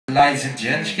Ladies and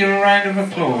gents, give a round of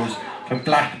applause for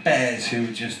Black Bears who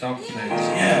were just on, please.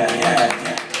 Yeah, yeah,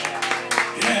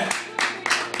 yeah.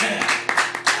 Yeah,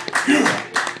 yeah.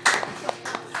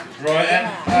 Right,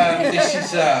 and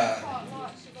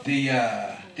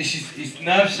this is his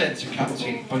nerve centre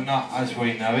captain, but not as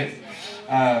we know it.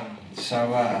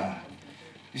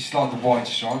 This is like the White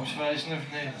Stripes version of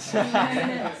it. Something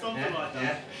like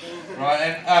that. Right,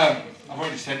 and I've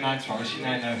already said no twice, you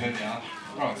now know who they are.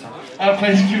 Right, so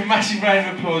please give a massive round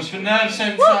of applause for Nerve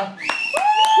Centre.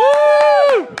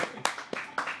 Woo!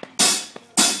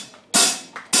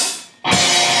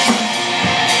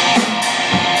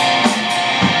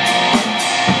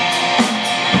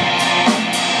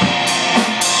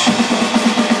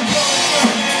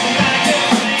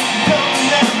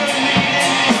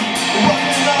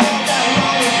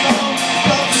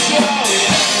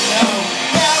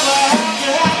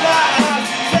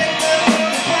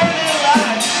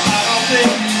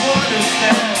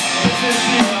 This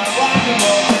is